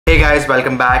guys,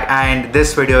 welcome back, and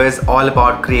this video is all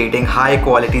about creating high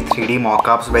quality 3D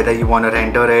mockups, whether you want to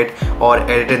render it or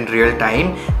edit in real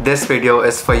time. This video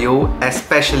is for you,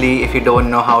 especially if you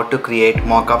don't know how to create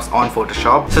mockups on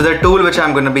Photoshop. So the tool which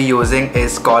I'm going to be using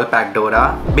is called Pacdora.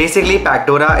 Basically,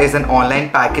 Pacdora is an online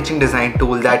packaging design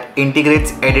tool that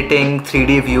integrates editing,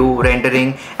 3D view,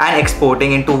 rendering and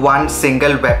exporting into one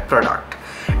single web product.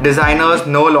 Designers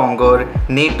no longer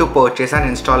need to purchase and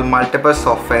install multiple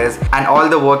softwares, and all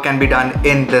the work can be done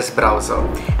in this browser.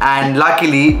 And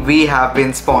luckily, we have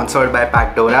been sponsored by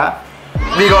Pacdora.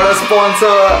 We got a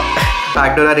sponsor!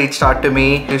 Pacdora reached out to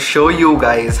me to show you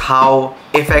guys how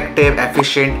effective,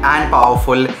 efficient and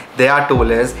powerful their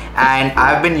tool is, and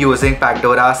I've been using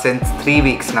Pacdora since 3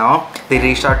 weeks now. They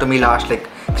reached out to me last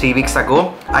 3 weeks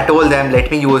ago. I told them, let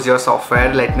me use your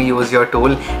software, let me use your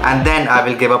tool, and then I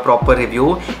will give a proper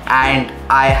review, and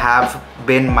I have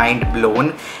been mind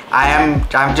blown.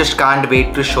 I just can't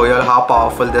wait to show you how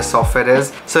powerful this software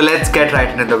is. So let's get right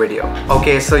into the video.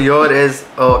 Okay, so here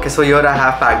I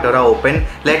have Pacdora open.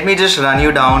 Let me just run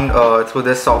you down through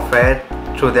this software,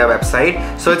 through their website.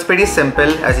 So it's pretty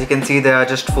simple. As you can see, there are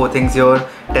just 4 things here: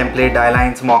 template,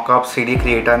 Dielines, mockups, 3D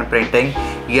creator and printing.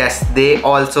 Yes, they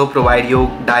also provide you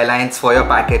Dielines for your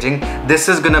packaging. This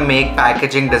is gonna make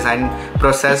packaging design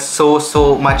process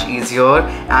so much easier,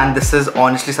 and this is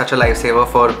honestly such a lifesaver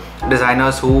for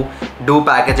designers who do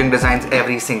packaging designs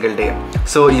every single day.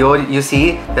 So here you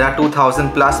see there are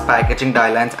 2000 plus packaging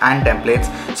Dielines and templates.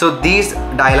 So these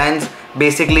Dielines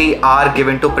basically are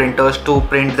given to printers to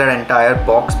print their entire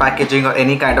box packaging or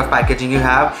any kind of packaging you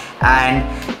have, and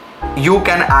you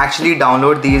can actually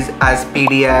download these as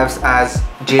PDFs, as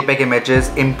JPEG images,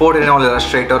 import it in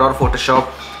Illustrator or Photoshop,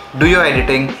 do your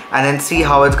editing, and then see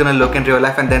how it's gonna look in real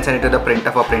life, and then send it to the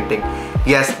printer for printing.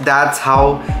 Yes, that's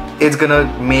how it's gonna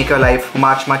make your life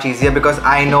much easier, because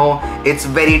I know it's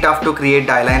very tough to create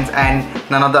Dielines, and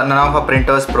none of our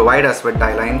printers provide us with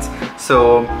Dielines.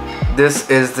 So this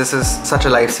is such a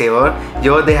lifesaver.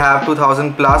 Here they have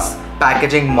 2000 plus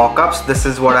packaging mockups. This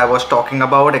is what I was talking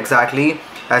about exactly.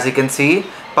 As you can see,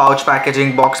 pouch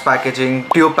packaging, box packaging,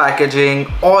 tube packaging,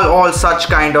 all such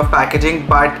kind of packaging.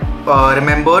 But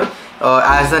remember,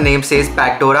 as the name says,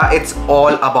 Pacdora, it's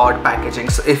all about packaging.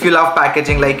 So if you love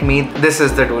packaging like me, this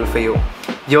is the tool for you.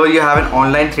 Here you have an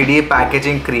online 3D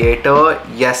packaging creator.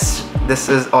 Yes, this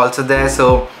is also there.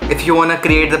 So if you want to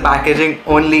create the packaging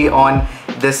only on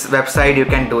this website, you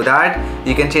can do that.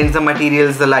 You can change the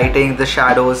materials, the lighting, the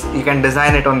shadows. You can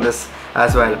design it on this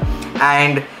as well.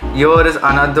 And here is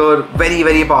another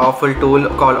very powerful tool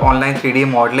called online 3D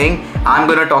modeling. I'm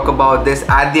gonna talk about this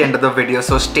at the end of the video,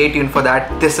 so stay tuned for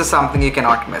that. This is something you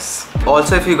cannot miss.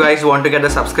 Also, if you guys want to get a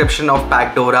subscription of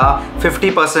Pacdora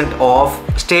 50% off,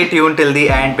 stay tuned till the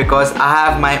end, because I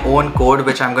have my own code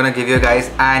which I'm gonna give you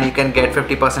guys, and you can get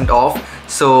 50% off.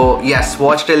 So yes,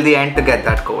 watch till the end to get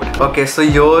that code. Okay, so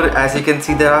here as you can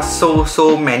see, there are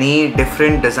so many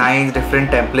different designs, different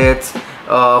templates.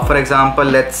 For example,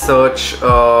 let's search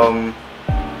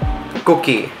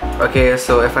cookie. Okay,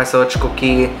 so if I search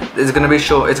cookie, it's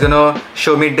gonna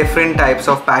show me different types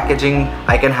of packaging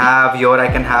I can have. Here I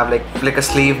can have like a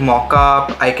sleeve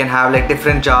mockup, I can have like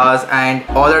different jars, and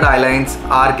all the Dielines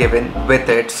are given with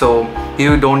it, so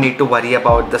you don't need to worry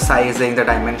about the sizing, the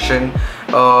dimension.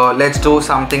 Let's do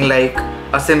something like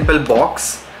a simple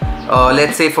box.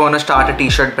 Let's say if I want to start a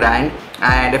t-shirt brand,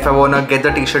 and if I want to get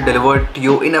the t-shirt delivered to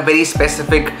you in a very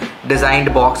specific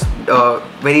designed box,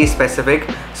 very specific.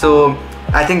 So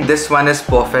I think this one is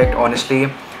perfect,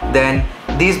 honestly. Then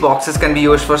these boxes can be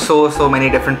used for so many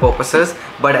different purposes,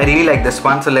 but I really like this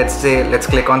one. So let's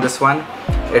click on this one.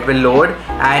 It will load,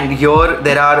 and here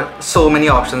there are so many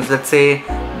options. Let's say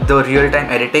the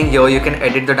real-time editing. Here you can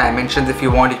edit the dimensions if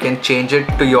you want. You can change it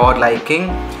to your liking.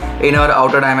 Inner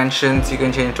outer dimensions you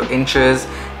can change to inches.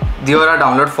 There are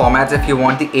download formats if you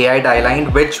want the AI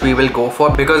Dieline, which we will go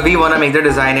for because we want to make the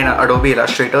design in Adobe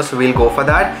Illustrator, so we'll go for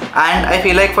that. And I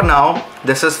feel like for now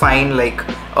this is fine. Like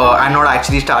I'm not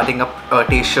actually starting up a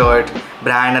t-shirt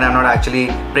brand, and I'm not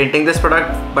actually printing this product,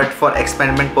 but for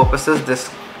experiment purposes this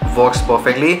works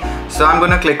perfectly. So I'm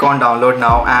gonna click on download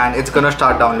now, and it's gonna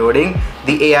start downloading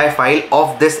the AI file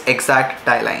of this exact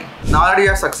Dieline. Now that you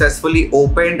have successfully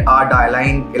opened our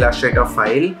Dieline Illustrator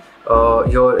file,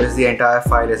 here is the entire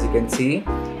file. As you can see,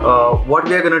 what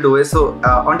we are going to do is,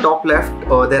 on top left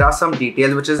there are some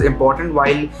details which is important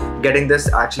while getting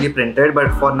this actually printed,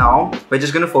 but for now we're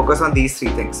just going to focus on these 3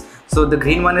 things. So the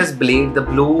green one is blade, the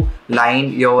blue line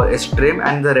here is trim,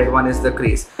 and the red one is the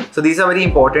crease. So these are very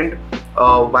important.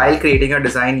 While creating a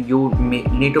design, you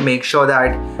need to make sure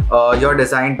that your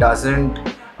design doesn't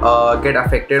get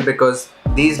affected, because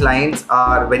these lines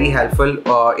are very helpful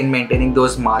in maintaining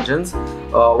those margins.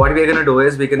 What we're gonna do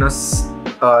is we're gonna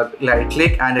right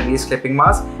click and release clipping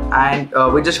mask, and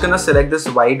we're just gonna select this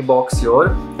white box here,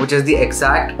 which is the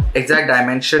exact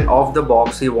dimension of the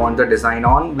box we want the design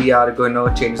on. We are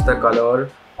gonna change the color,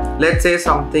 let's say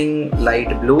something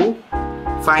light blue.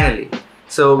 Finally,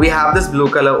 so we have this blue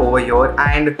color over here,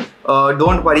 and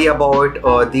don't worry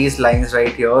about these lines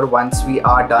right here. Once we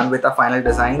are done with the final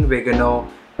design, we're gonna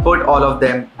put all of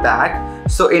them back.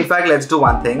 So in fact, let's do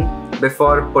one thing.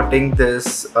 Before putting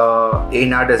this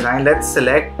in our design, let's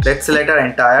select our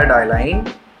entire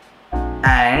Dieline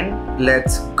and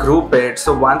let's group it.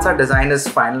 So once our design is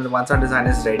final, once our design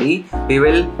is ready, we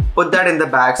will put that in the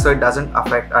back so it doesn't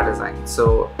affect our design.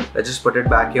 So let's just put it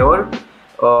back here.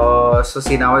 So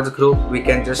see, now it's grouped. We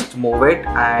can just move it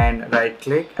and right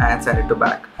click and send it to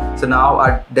back. So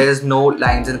now there is no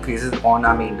lines and creases on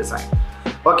our main design.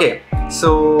 Okay,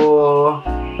 so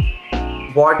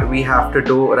what we have to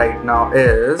do right now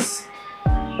is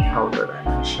outer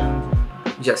dimension.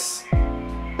 Yes.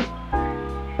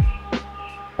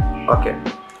 Okay,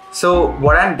 so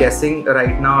what I'm guessing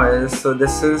right now is, so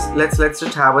this is, let's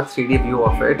just have a 3D view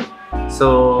of it.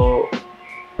 So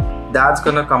that's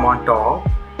gonna come on top.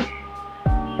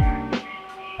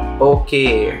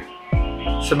 Okay,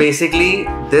 so basically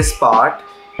this part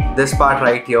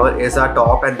right here is our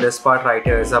top and this part right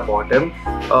here is our bottom.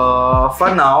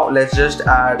 For now, let's just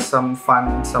add some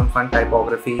fun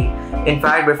typography. In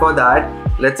fact, before that,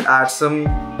 let's add some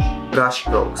brush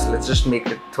strokes. Let's just make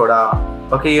it thoda.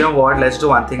 Okay, you know what, let's do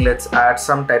one thing. Let's add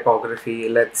some typography.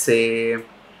 Let's say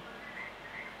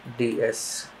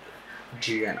DSGNR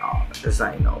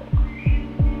designer.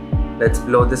 Let's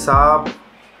blow this up.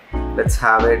 Let's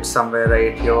have it somewhere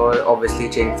right here. Obviously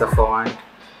change the font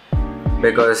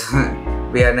because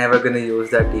we are never going to use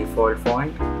that default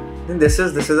font. Then this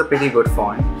is a pretty good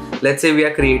font. Let's say we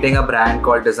are creating a brand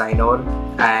called Designer,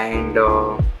 and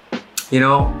you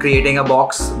know, creating a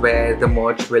box where the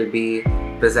merch will be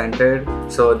presented.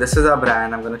 So this is our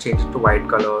brand. I'm going to change it to white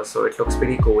color so it looks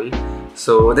pretty cool.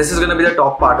 So this is going to be the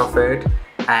top part of it,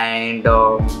 and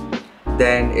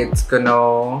then it's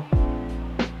gonna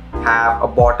have a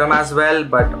bottom as well,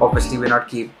 but obviously we're not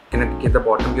gonna keep the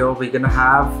bottom here. We're gonna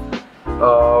have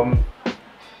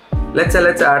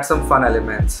let's add some fun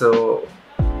elements. So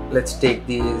let's take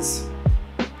these,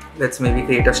 let's maybe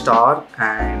create a star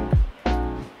and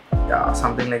yeah,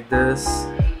 something like this,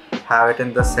 have it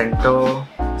in the center.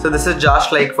 So this is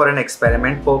just like for an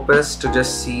experiment purpose, to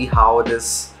just see how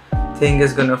this thing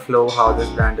is gonna flow, how this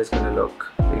brand is gonna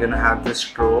look. We're gonna have this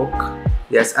stroke.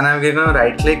 Yes, and I'm gonna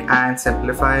right click and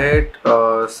simplify it,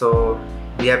 so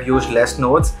we have used less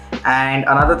nodes. And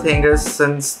another thing is,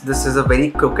 since this is a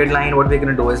very crooked line, what we're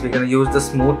gonna do is we're gonna use the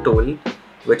smooth tool,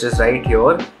 which is right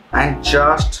here, and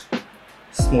just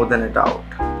smoothen it out.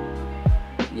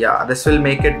 Yeah, this will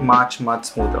make it much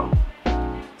smoother.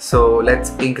 So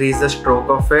let's increase the stroke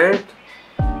of it.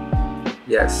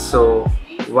 Yes, so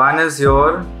one is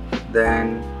here,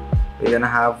 then we're gonna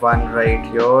have one right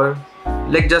here,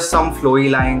 like just some flowy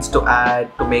lines to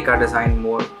add to make our design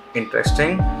more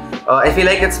interesting. I feel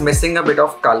like it's missing a bit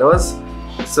of colors,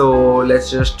 so let's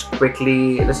just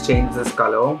quickly change this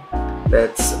color.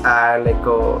 Let's add like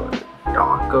a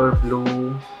darker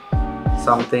blue,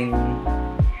 something.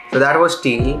 So that was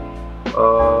teal.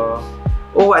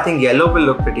 Oh, I think yellow will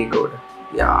look pretty good.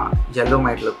 Yeah, yellow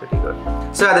might look pretty good.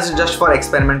 So yeah, this is just for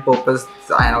experiment purpose.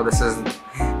 I know this is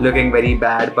looking very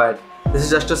bad, but this is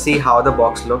just to see how the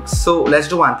box looks. So let's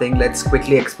do one thing. Let's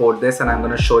quickly export this, and I'm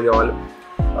going to show you all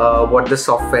what this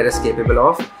software is capable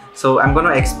of. So I'm going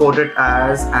to export it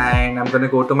as, and I'm going to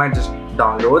go to my just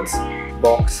downloads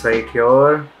box right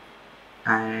here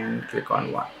and click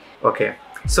on one. Okay.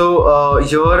 So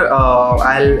here I'll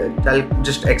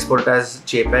just export it as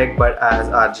JPEG but as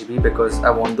RGB because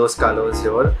I want those colors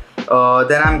here.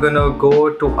 Then I'm gonna go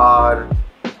to our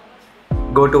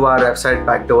website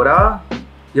Pacdora.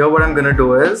 Here what I'm gonna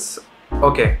do is,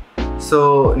 okay,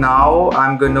 so now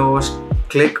I'm gonna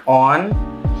click on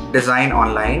design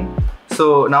online.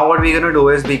 So now what we're gonna do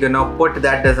is we're gonna put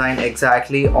that design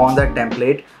exactly on that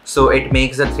template so it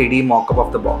makes a 3D mockup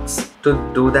of the box. To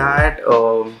do that,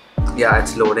 yeah,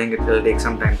 it's loading, it will take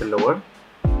some time to load.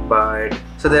 But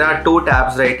so there are two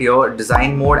tabs right here,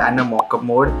 design mode and a mockup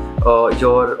mode.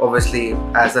 Here obviously,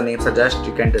 as the name suggests,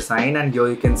 you can design, and here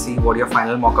you can see what your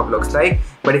final mockup looks like.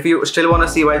 But if you still want to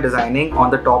see while designing, on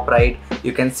the top right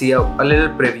you can see a little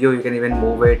preview. You can even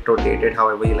move it, rotate it,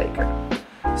 however you like it.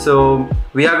 So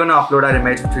we are going to upload our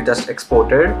image which we just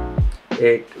exported.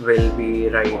 It will be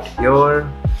right here.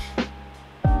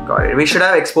 Got it. We should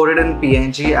have exported in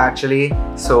PNG actually,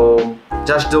 so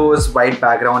just those white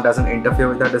background doesn't interfere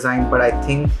with the design, but I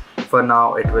think for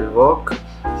now it will work.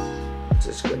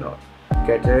 Just gonna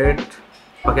get it.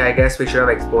 Okay, I guess we should have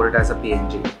exported as a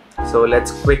PNG. So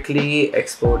let's quickly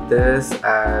export this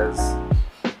as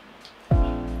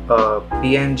a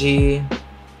PNG,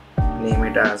 name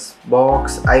it as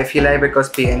box. I feel like because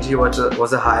PNG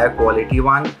was a higher quality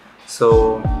one,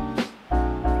 so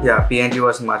yeah, PNG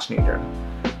was much neater.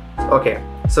 Okay,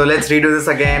 so let's redo this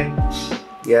again.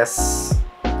 Yes,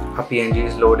 a PNG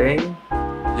is loading.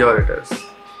 Here it is.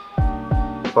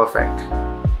 Perfect.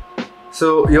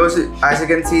 So as you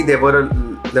can see, there were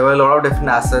a lot of different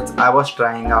assets I was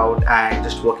trying out and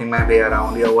just working my way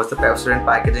around. Here was the Pacdora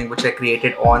packaging which I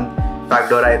created on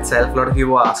Pacdora itself. A lot of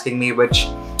you were asking me which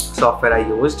software I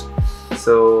used.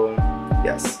 So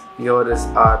yes, here is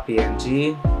our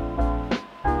PNG.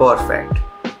 Perfect.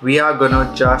 We are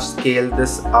gonna just scale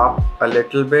this up a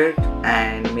little bit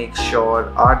and make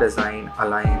sure our design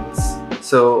aligns.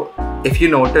 So if you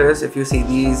notice, if you see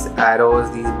these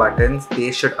arrows, these buttons,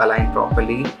 they should align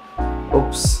properly.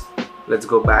 Oops, let's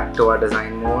go back to our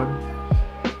design mode.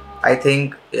 I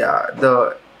think, yeah,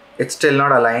 it's still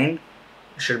not aligned.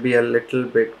 It should be a little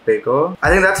bit bigger. I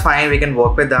think that's fine, we can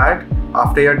work with that.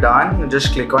 After you're done,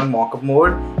 just click on mockup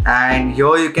mode, and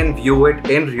here you can view it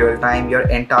in real time, your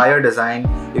entire design.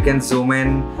 You can zoom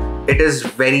in. It is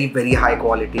very, very high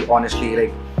quality, honestly.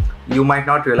 Like, you might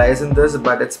not realize in this,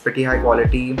 but it's pretty high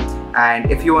quality. And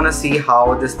if you want to see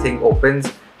how this thing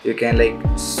opens, you can like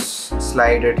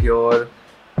slide it here,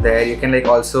 there. You can like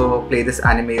also play this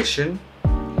animation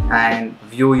and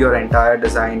view your entire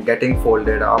design getting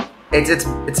folded up.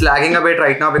 It's lagging a bit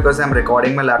right now because I'm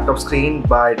recording my laptop screen,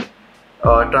 but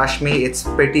trust me, it's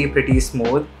pretty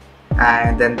smooth.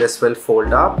 And then this will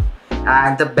fold up.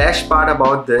 And the best part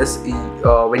about this,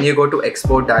 when you go to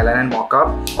export Dieline and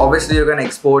mockup, obviously you can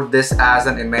export this as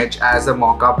an image, as a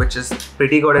mockup, which is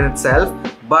pretty good in itself.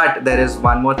 But there is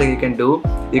one more thing you can do.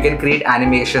 You can create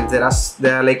animations. There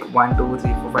are like 1, 2,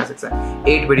 3, 4, 5, 6, 7,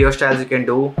 8 video styles you can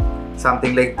do.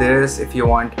 Something like this. If you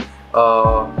want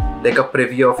like a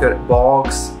preview of your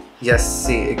box, yes,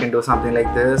 see, you can do something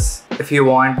like this. If you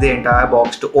want the entire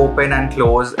box to open and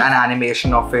close, an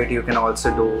animation of it, you can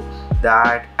also do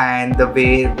that. And the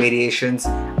way variations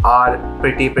are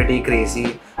pretty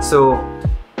crazy. So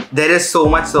there is so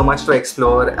much to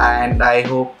explore, and I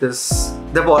hope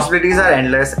the possibilities are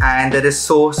endless, and there is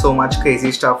so much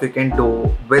crazy stuff you can do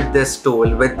with this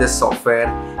tool, with this software.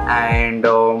 And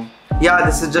yeah,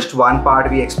 this is just one part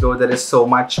we explore. There is so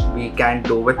much we can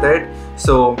do with it.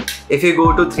 So if you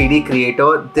go to 3D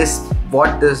Creator,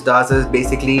 what this does is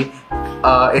basically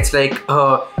it's like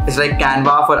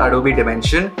Canva for Adobe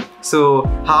Dimension. So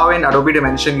how in Adobe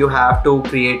Dimension you have to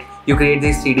create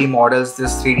these 3D models,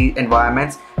 these 3D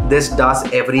environments. This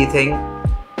does everything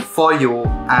for you,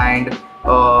 and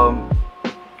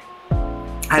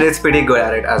it's pretty good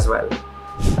at it as well.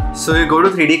 So you go to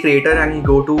 3D Creator and you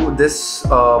go to this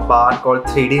bar called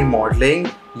 3D Modeling.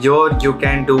 Here you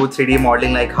can do 3D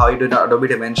modeling like how you do in Adobe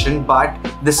Dimension, but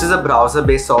this is a browser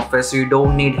based software, so you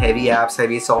don't need heavy apps,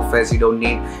 heavy softwares. You don't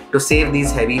need to save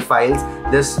these heavy files.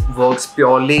 This works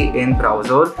purely in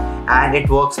browser, and it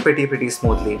works pretty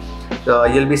smoothly.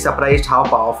 You'll be surprised how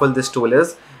powerful this tool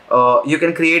is. You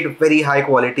can create very high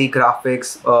quality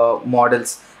graphics,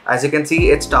 models. As you can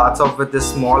see, it starts off with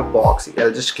this small box.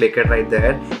 I'll just click it right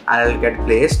there and it'll get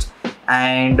placed.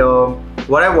 And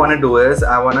what I want to do is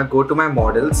I want to go to my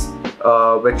models,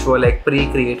 which were like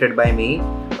pre-created by me.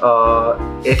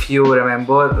 If you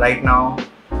remember right now,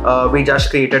 we just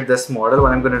created this model.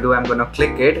 What I'm going to do, I'm going to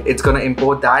click it. It's going to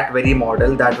import that very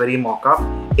model, that very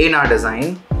mockup in our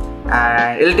design,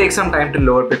 and it'll take some time to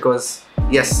load because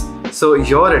yes. So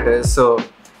here it is. So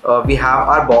we have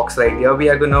our box right here. We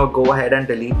are gonna go ahead and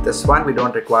delete this one. We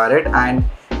don't require it. And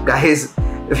guys,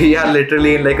 we are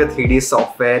literally in like a 3D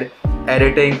software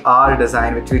editing our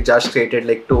design, which we just created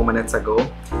like 2 minutes ago.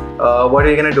 What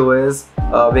we're gonna do is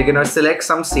we're gonna select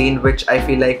some scene which I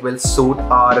feel like will suit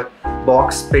our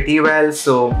box pretty well.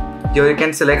 So here you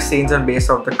can select scenes on base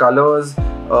of the colors.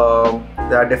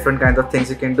 There are different kinds of things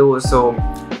you can do. So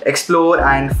explore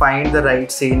and find the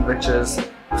right scene which is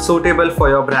suitable for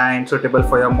your brand, suitable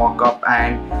for your mockup,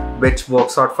 and which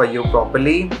works out for you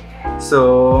properly.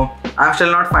 So I'm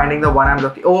still not finding the one I'm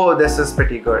looking. Oh, this is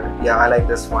pretty good. Yeah, I like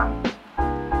this one.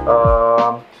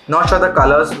 Not sure the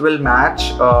colors will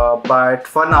match, but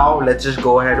for now let's just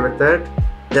go ahead with it.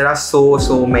 There are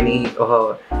so many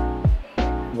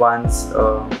ones.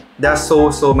 There are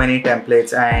so many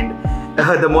templates, and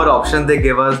the more options they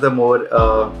give us, the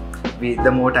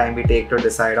more time we take to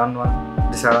decide on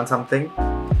something.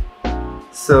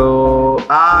 So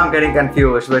I'm getting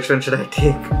confused. Which one should I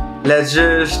take? Let's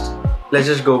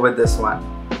just go with this one.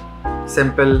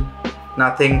 Simple,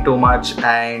 nothing too much,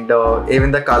 and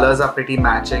even the colors are pretty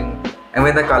matching. I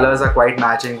mean, the colors are quite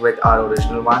matching with our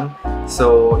original one.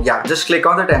 So yeah, just click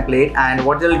on the template, and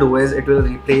what it'll do is it will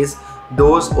replace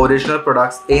those original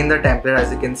products in the template,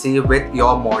 as you can see, with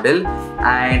your model.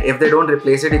 And if they don't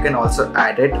replace it, you can also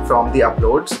add it from the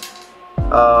uploads.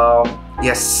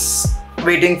 Yes,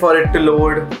 waiting for it to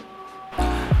load.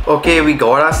 Okay, we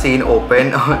got our scene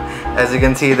open. As you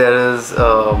can see, there is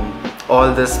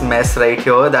all this mess right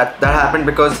here. That happened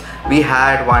because we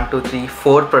had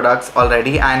 4 products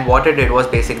already, and what it did was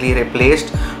basically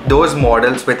replaced those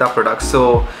models with our products.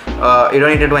 So you don't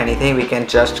need to do anything. We can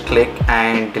just click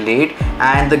and delete.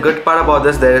 And the good part about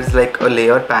this, there is like a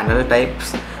layer panel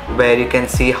types where you can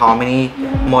see how many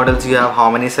models you have, how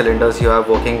many cylinders you are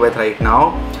working with right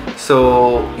now.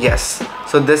 So yes,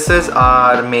 so this is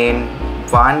our main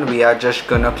one. We are just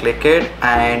gonna click it,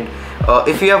 and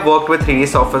if you have worked with 3D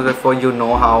software before, you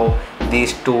know how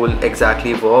these tools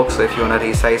exactly work. So if you want to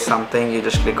resize something, you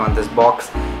just click on this box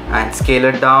and scale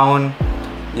it down.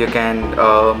 You can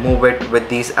move it with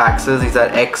these axes. These are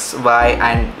X, Y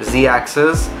and Z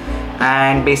axes.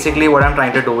 And basically what I'm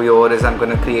trying to do here is I'm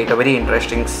going to create a very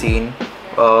interesting scene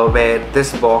where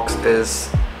this box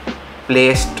is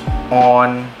placed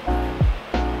on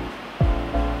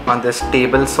this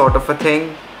table sort of a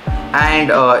thing. And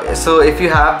so if you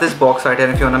have this box right here,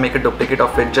 and if you want to make a duplicate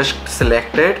of it, just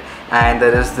select it, and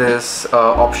there is this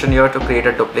option here to create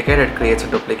a duplicate. It creates a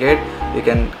duplicate. You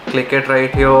can click it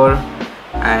right here,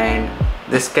 and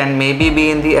this can maybe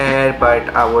be in the air, but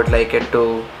I would like it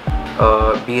to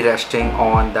be resting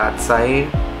on that side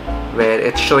where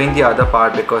it's showing the other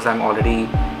part, because I'm already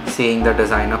seeing the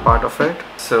designer part of it.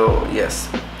 So yes,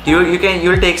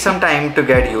 you'll take some time to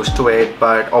get used to it,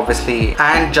 but obviously,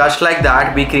 and just like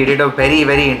that, we created a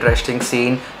very interesting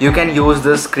scene. You can use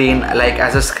this screen like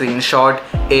as a screenshot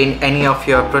in any of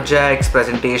your projects,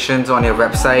 presentations on your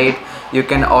website. You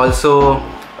can also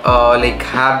like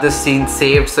have this scene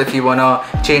saved, so if you want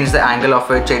to change the angle of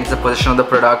it, change the position of the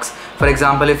products. For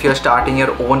example, if you're starting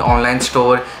your own online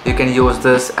store, you can use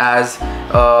this as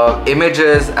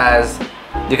images, as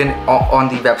you can on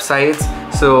the websites.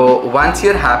 So once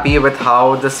you're happy with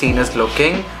how the scene is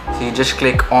looking, so you just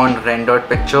click on rendered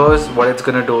pictures. What it's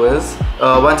gonna do is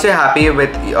once you're happy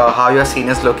with how your scene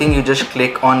is looking, you just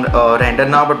click on render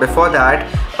now. But before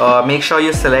that, make sure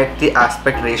you select the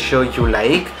aspect ratio you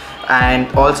like,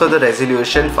 and also the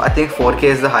resolution. I think 4K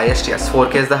is the highest. Yes,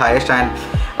 4K is the highest, and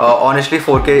honestly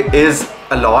 4K is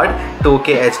a lot.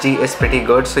 2K HD is pretty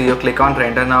good. So you click on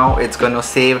render now. It's gonna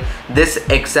save this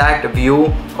exact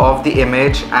view of the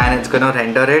image, and it's gonna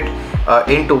render it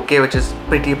in 2K, which is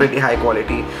pretty high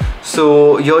quality.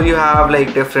 So here you have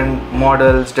like different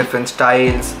models, different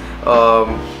styles.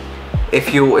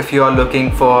 If you are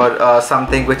looking for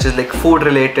something which is like food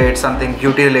related, something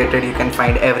beauty related, you can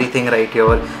find everything right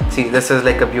here. See, this is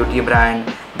like a beauty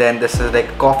brand, then this is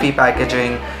like coffee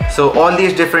packaging. So all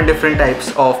these different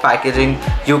types of packaging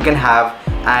you can have,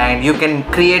 and you can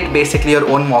create basically your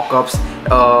own mockups,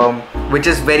 which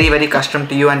is very custom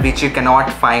to you and which you cannot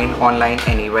find online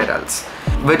anywhere else.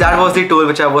 But that was the tool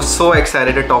which I was so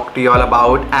excited to talk to you all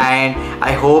about, and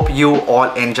I hope you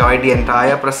all enjoyed the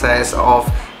entire process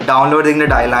of downloading the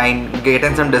Dieline,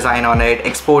 getting some design on it,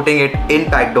 exporting it in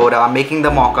Pacdora, making the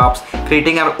mockups,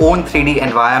 creating our own 3D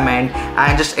environment,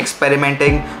 and just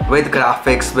experimenting with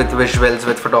graphics, with visuals,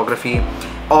 with photography.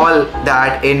 All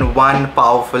that in one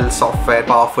powerful software,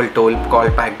 powerful tool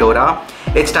called Pacdora.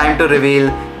 It's time to reveal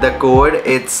the code.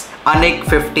 It's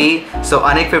Anik50. So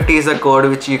Anik50 is a code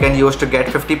which you can use to get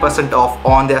 50% off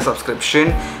on their subscription.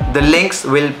 The links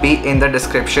will be in the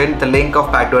description. The link of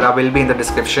Pacdora will be in the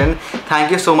description. Thank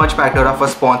you so much, Pacdora, for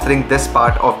sponsoring this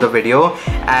part of the video.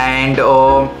 And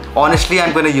honestly,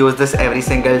 I'm going to use this every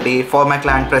single day for my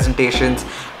client presentations,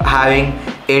 having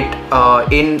it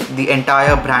in the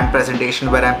entire brand presentation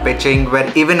where I'm pitching,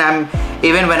 where even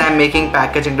when I'm making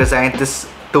packaging design, this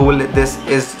tool,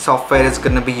 this software is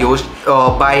going to be used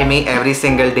by me every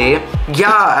single day.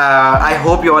 Yeah, I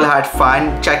hope you all had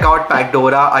fun. Check out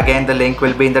Pacdora. Again, the link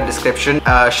will be in the description.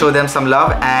 Show them some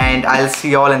love, and I'll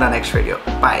see you all in the next video.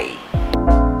 Bye.